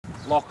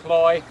Loch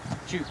Loy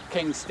to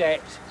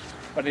Kingsteps,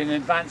 but in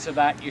advance of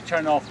that you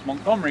turn off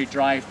Montgomery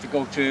Drive to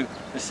go to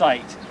the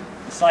site.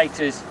 The site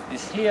is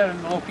here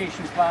in the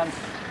location plan.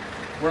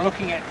 We're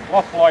looking at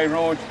Loch Loy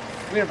Road.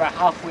 We're about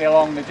halfway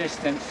along the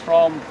distance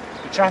from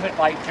the traffic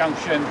light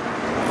junction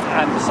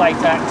and the site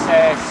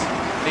access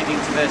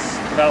leading to this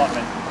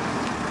development.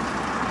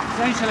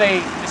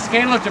 Essentially, the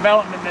scale of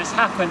development that's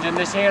happened in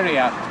this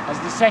area has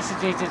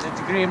necessitated a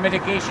degree of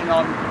mitigation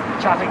on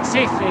traffic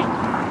safety.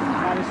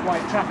 That is why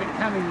traffic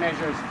calming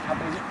measures have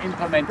been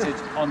implemented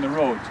on the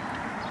road.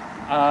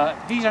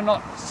 These are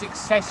not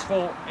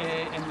successful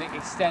in the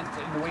extent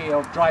in the way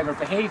of driver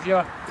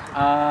behaviour,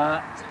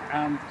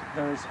 and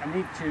there's a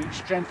need to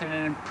strengthen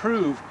and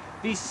improve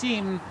these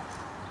same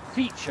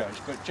features,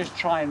 but just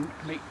try and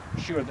make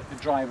sure that the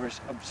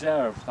drivers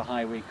observe the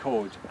highway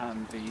code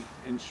and the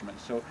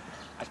instruments. So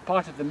as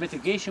part of the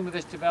mitigation with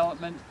this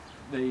development,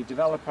 the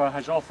developer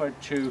has offered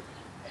to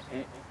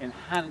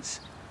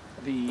enhance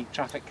the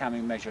traffic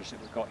calming measures that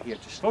we've got here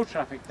to slow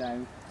traffic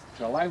down,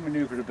 to allow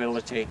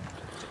manoeuvrability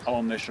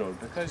on this road,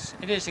 because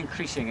it is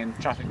increasing in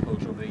traffic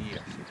flows over the years.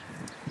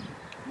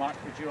 Mark,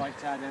 would you like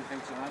to add anything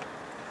to that?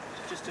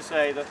 Just to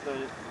say that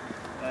the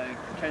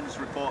Ken's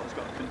report has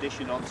got a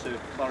condition on to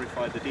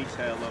clarify the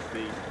detail of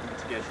the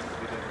mitigation to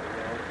be done on the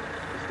road.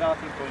 The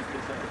starting point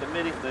is that at the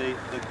minute the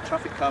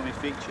traffic calming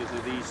features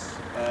of these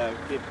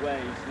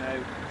giveways now,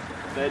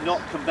 they're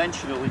not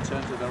conventional in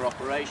terms of their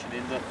operation,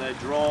 in that they're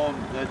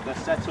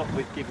set up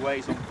with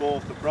giveways on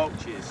both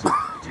approaches,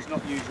 which is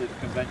not usually the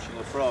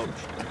conventional approach.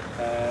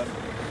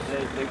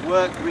 They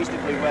work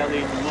reasonably well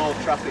in low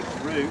traffic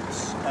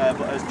routes,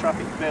 but as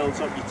traffic builds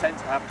up you tend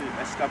to have to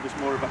establish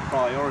more of a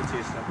priority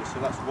established. So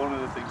that's one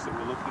of the things that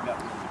we're looking at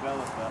with the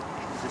developer,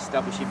 is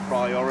establishing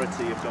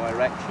priority of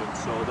direction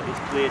so that it's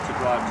clear to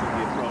drive to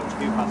the approach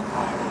who has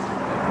priority.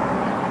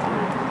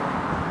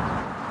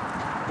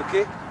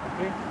 Okay.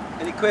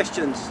 Any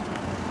questions?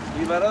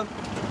 You, madam?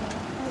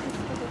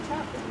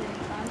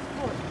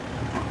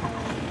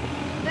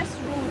 This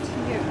road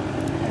here,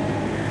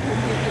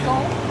 the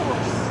golf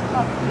course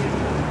up here,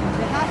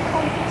 they had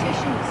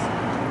competitions.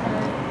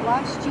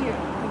 Last year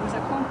there was a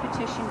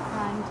competition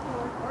and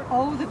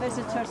all the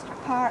visitors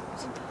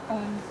parked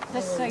on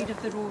this side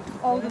of the road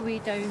all the way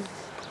down,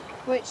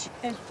 which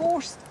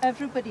enforced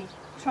everybody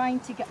trying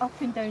to get up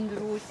and down the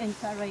road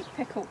into a right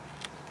pickle.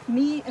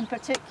 Me in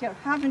particular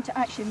having to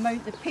actually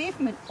mount the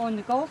pavement on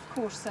the golf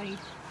course side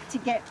to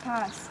get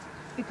past,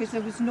 because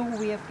there was no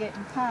way of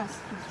getting past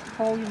with the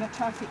volume of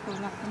traffic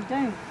going up and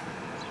down.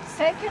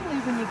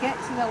 Secondly, when you get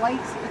to the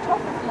lights at the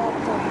top of Loch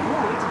Loy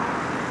Road,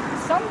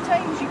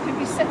 sometimes you could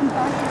be sitting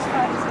back as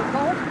far as the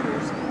golf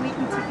course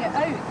waiting to get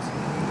out,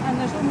 and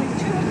there's only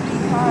 2 or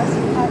 3 cars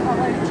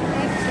allowed to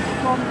exit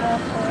from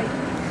Loch Loy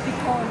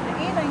because the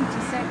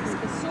A96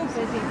 is so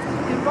busy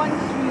they run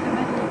through the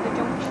middle of the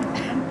junction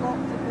and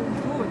block the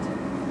whole road.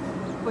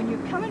 When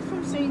you're coming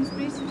from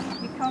Sainsbury's,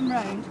 you come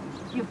round,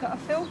 you've got a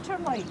filter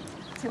light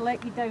to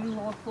let you down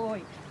Loch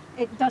Loy.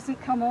 It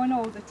doesn't come on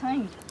all the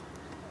time.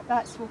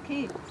 That's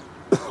okay.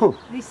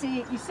 They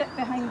say you sit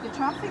behind the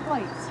traffic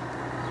lights,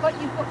 but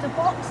you've got the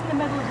box in the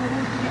middle of the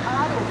road with the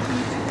arrow for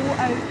you to go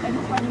out and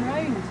turn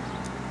round.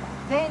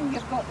 Then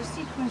you've got the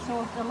sequence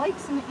of the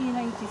lights in the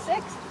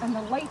A96 and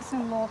the lights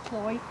in Loch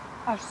Loy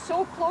are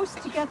so close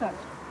together.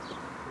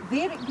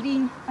 They're at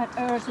green and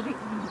ours are at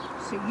green.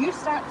 So you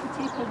start to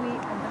take away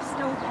and there's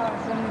still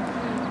cars running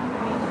through the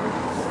main road.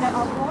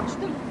 Now I've watched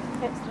them,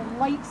 it's the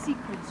light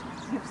sequence.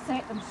 You've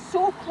set them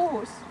so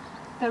close,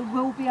 there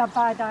will be a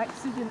bad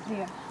accident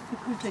there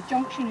because the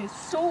junction is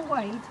so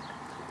wide.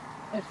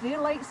 If their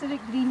lights are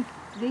at green,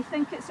 they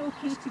think it's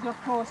okay to go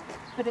across,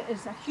 but it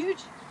is a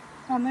huge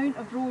amount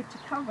of road to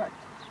cover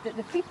that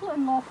the people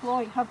in Loch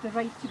Loy have the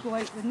right to go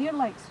out with their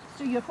lights.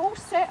 So your whole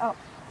setup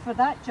for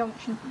that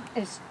junction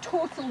is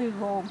totally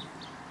wrong.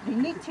 They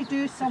need to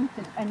do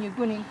something, and you're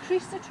going to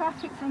increase the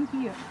traffic from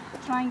here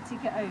trying to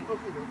get out.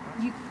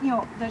 You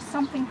know, there's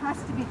something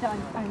has to be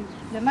done, and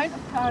the amount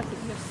of cars that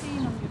you're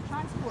seeing on your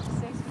transport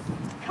assessment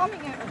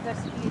coming out of this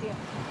area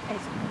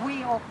is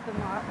way off the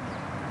mark.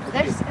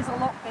 This is a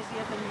lot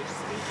busier than you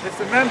see. If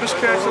the members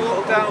care to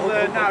look down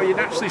there now, you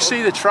can actually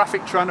see the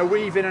traffic trying to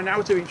weave in and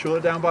out of each other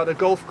down by the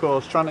golf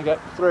course, trying to get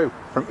through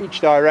from each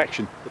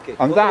direction. Okay.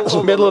 And that's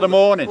the middle of the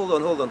morning. Hold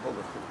on.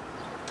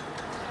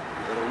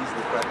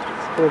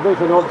 We'll make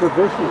an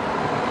observation.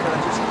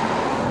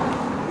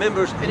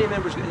 Members, any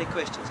members got any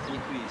questions? Any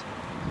queries?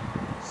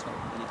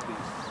 Any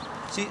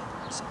queries?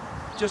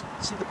 Just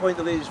see the point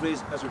the ladies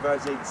raised as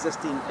regards the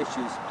existing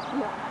issues.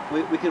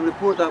 Yeah. We can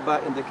report that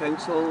back in the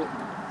council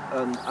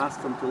and ask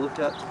them to look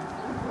at.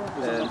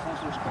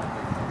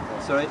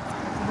 Sorry?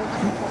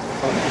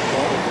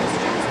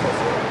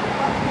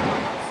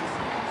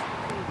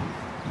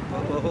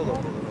 Well, hold on.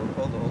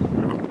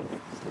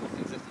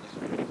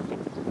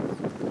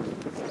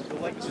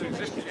 It's an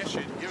existing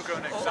issue. You're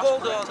going to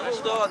hold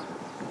on.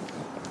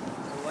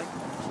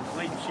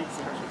 Line sheets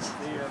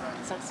there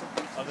and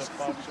other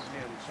parts of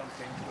there, some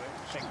things where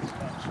single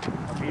plants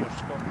are mere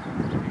Scotland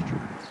region.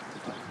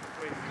 And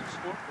when you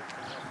scope it,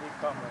 and they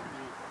come and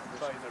they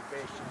either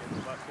basing it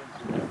back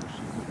into whatever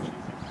sequence you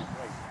think is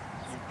right.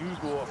 You do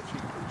go off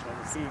sequence on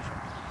occasion,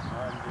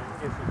 and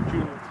if it's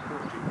during the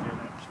project,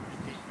 then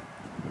absolutely.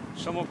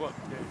 Some of what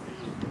the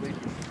lady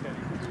was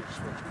referring to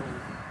is what's called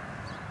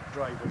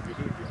driver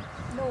behaviour.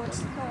 No,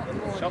 it's not.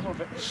 Some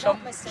of it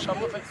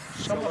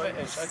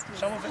is.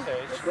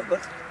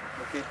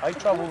 Okay. I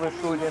travel this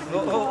road every day.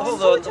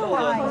 Hold on.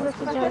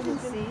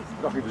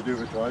 Nothing to do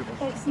with drivers.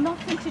 It's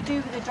nothing to do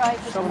with the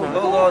drivers. Hold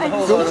on.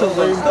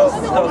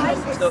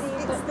 Stop.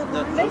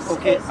 No,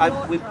 okay,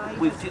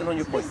 we've taken on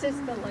your point.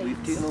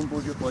 We've taken on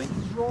board your point.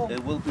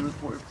 It will be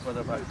reported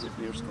further back to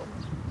Clear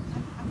Scotland.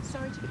 I'm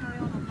sorry to carry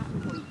on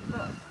that point,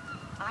 but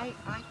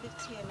I've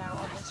lived here now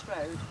on this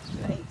road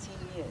for 18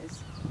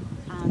 years,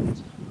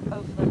 and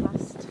over the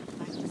last,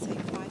 I would say,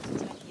 5 to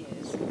 10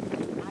 years,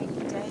 I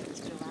dared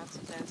to go out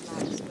of those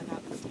lights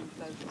without looking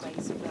both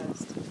ways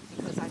first,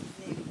 because I've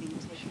nearly been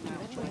taken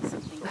out by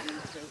something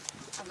coming through.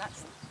 And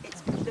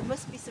there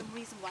must be some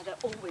reason why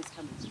they're always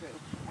coming through.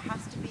 It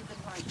has to be the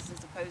lights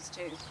as opposed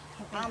to,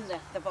 and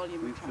the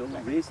volume of traffic.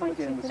 We'll raise them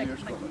again with Clear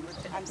Scotland.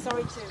 I'm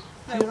sorry to...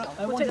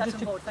 I wanted just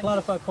to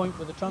clarify a point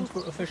with the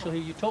transport official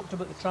here. You talked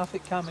about the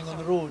traffic calming on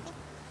the road.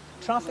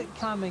 Traffic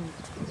calming,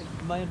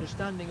 my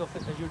understanding of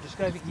it as you're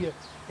describing here,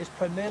 is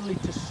primarily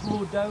to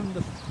slow down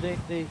the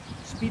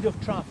speed of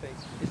traffic.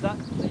 Is that,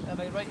 am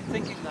I right in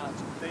thinking that?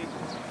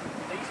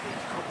 These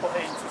things were put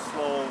in to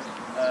slow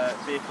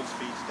vehicle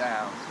speeds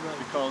down,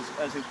 because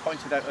as we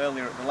pointed out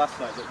earlier at the last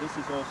night, that this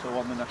is also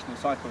on the National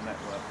Cycle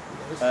Network.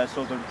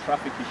 So the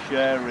traffic is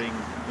sharing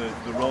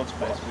the road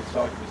space with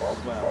cyclists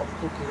as well,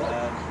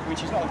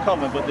 which is not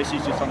uncommon, but this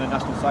is just on the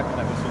National Cycle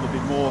Network, so there'll be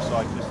more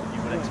cyclists than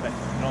you would expect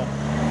normal.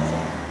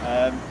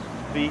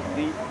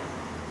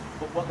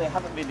 But what they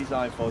haven't been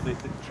designed for, the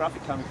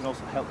traffic calming can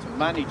also help to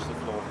manage the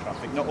flow of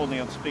traffic, not only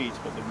on speeds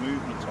but the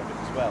movement of it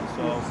as well.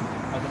 So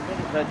at the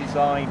minute they're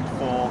designed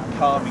for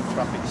calming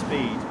traffic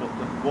speeds, but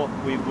what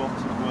we want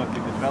to work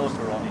with the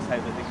developer on is how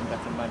they can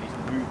better manage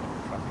the movement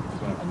of traffic as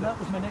well. And that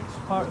was my next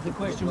part of the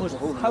question, was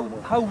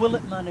how will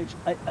it manage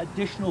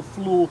additional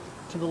flow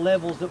to the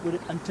levels that we're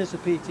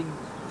anticipating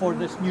for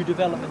this new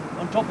development,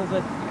 on top of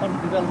the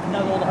current development,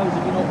 now all the houses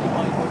have been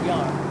occupied where we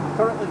are?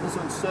 Currently there's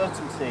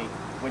uncertainty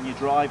when you're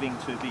driving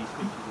to these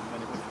features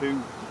of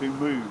who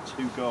moves,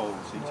 who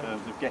goes in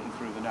terms of getting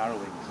through the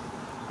narrowings.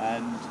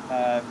 And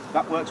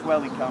that works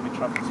well in calming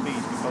traffic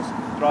speeds, because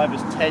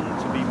drivers tend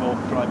to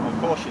drive more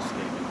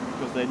cautiously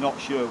because they're not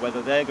sure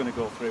whether they're going to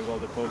go through or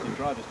the opposing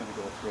driver's going to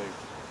go through.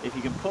 If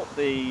you can put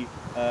the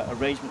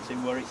arrangements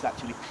in where it's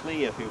actually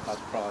clear who has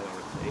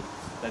priority,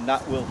 then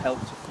that will help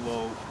to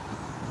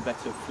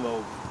better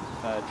flow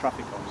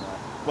traffic on there,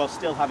 while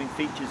still having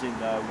features in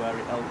there where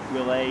it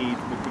will aid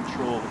the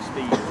control of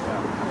speed as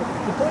well.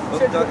 The point is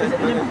it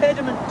an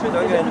impediment to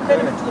the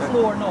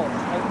flow or not?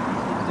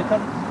 The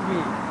current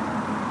way?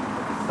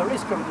 There is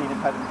currently an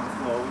impediment to the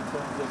flow in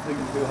terms of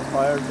who has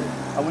priority,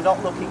 and we're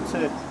not looking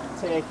to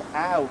take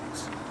out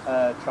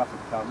traffic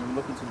calming,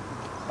 we're looking to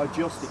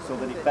adjust it so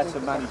that it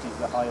better manages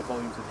the higher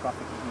volumes of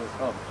traffic that will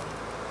come.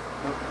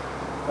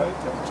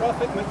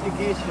 Traffic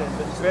mitigation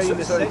is very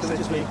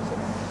necessary.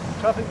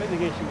 Traffic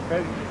mitigation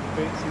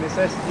creates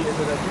necessity as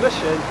an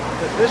admission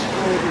that this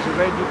road is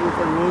already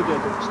overloaded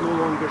and it's no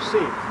longer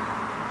safe.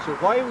 So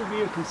why would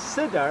we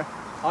consider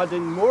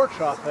adding more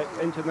traffic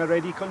into an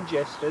already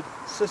congested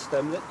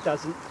system that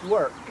doesn't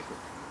work?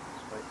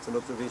 Right, it's an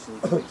observation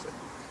you can make, sir.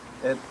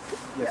 Yes.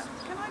 Yeah.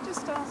 Can I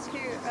just ask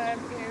you,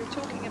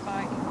 talking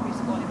about increased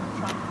volume of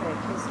traffic,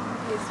 is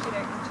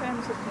in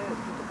terms of the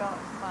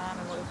development plan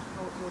and what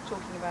you're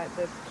talking about,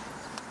 the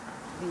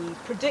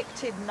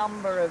predicted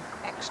number of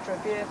extra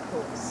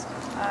vehicles,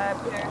 have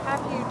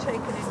you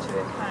taken into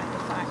account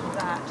the fact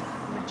that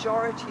the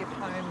majority of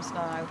homes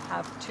now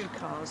have 2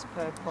 cars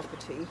per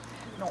property,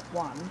 not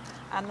 1,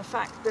 and the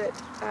fact that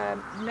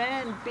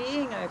Nairn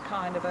being a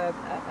kind of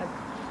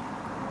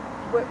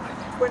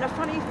we're in a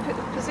funny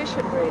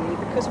position really,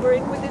 because we're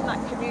within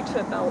that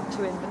commuter belt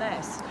to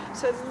Inverness.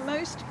 So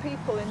most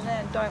people in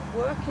Nairn don't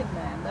work in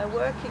Nairn, they're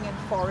working in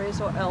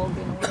Forres or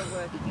Elgin, or they're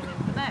working in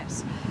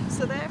Inverness.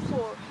 So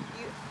therefore,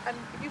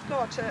 you've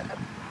got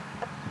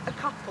a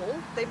couple,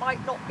 they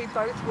might not be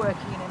both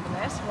working in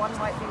Inverness, one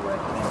might be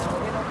working in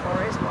Elgin or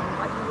Forres, one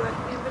might be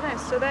working in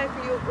Inverness. So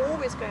therefore you're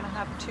always going to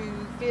have 2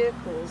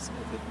 vehicles.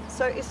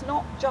 So it's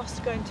not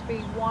just going to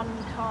be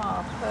 1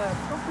 car per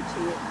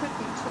property, it could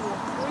be 2 or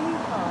 3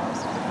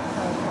 cars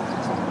per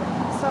property.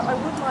 So I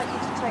would like you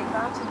to take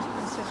that into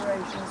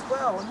consideration as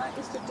well, and that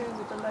is to do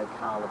with the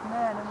locale of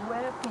Nairn and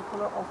where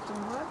people are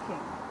often working.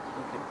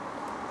 Okay.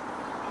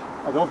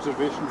 An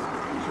observation,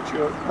 Mr.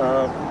 Chair,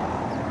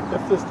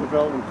 if this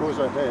development goes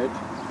ahead,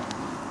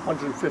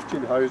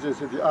 115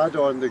 houses, if you add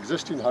on the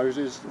existing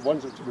houses, the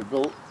ones that to be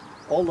built,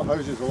 all the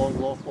houses along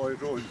Lochloy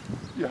Road,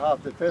 you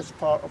have the best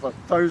part of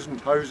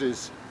 1,000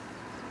 houses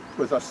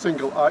with a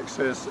single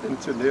access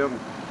into Nairn.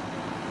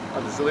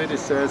 And as the lady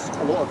says,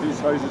 a lot of these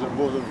houses are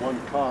more than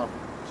 1 car.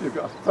 So you've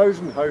got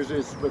 1,000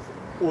 houses with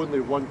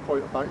only 1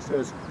 point of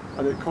access,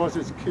 and it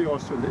causes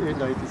chaos on the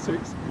A96,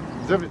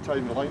 because every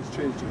time the lights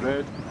change to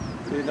red,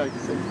 day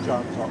 96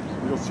 jams up.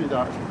 You'll see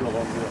that as we go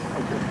along there.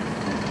 Okay.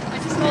 I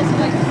just also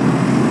like to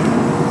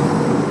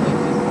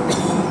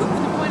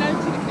point out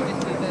to the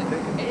committee that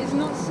it is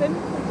not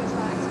simple just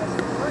access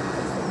to the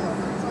workplace because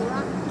it's a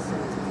lack of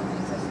facilities on the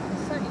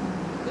existing site.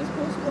 This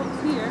post box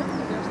here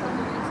that they're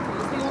standing next to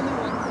is the only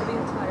one for the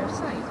entire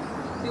site.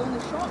 The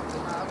only shop we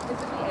have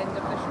is at the end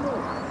of this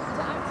road.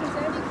 To access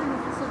any kind of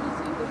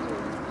facility, this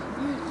road is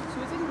being used.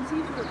 So it's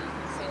inconceivable that you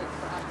can say it's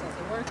for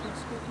accessing work and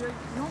school. You're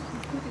not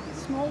including the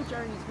small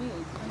journeys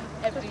made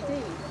every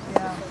day.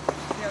 Yeah.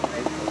 They're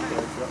very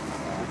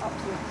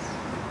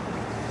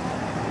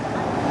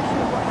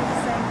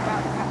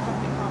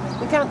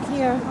We can't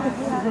hear. One of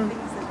the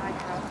things that I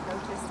have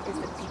noticed is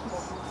that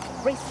people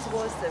race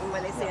towards them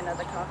when they see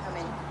another car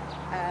coming.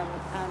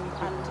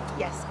 And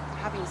yes,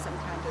 having some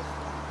kind of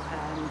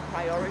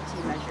priority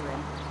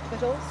measuring.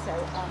 But also,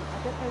 I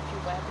don't know if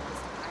you're aware,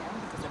 because I am,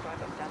 because I drive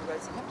up and down the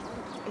road so much,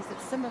 is that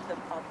some of them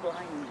are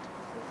blind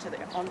to the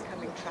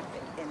oncoming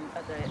traffic in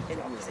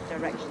opposite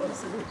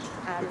directions.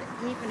 And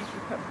even if you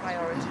put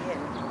priority in,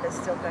 there's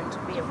still going to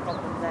be a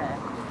problem there.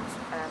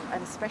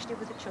 And especially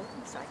with the children,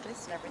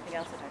 cyclists and everything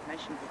else that I've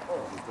mentioned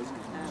before.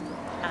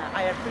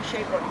 I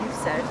appreciate what you've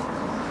said,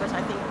 but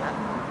I think that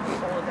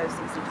all of those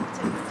things need to be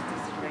taken into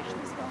consideration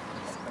as well.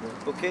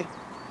 Okay,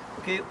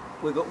 okay,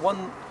 we've got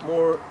one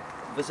more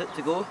visit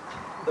to go.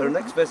 Our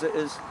next visit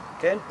is,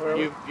 Ken, where are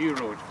we? View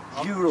Road.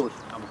 View Road.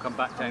 And we'll come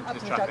back down to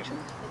the traffic.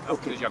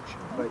 Up to the junction.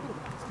 Right.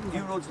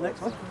 View Road's the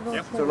next one?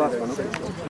 Yep. It's our last one, okay.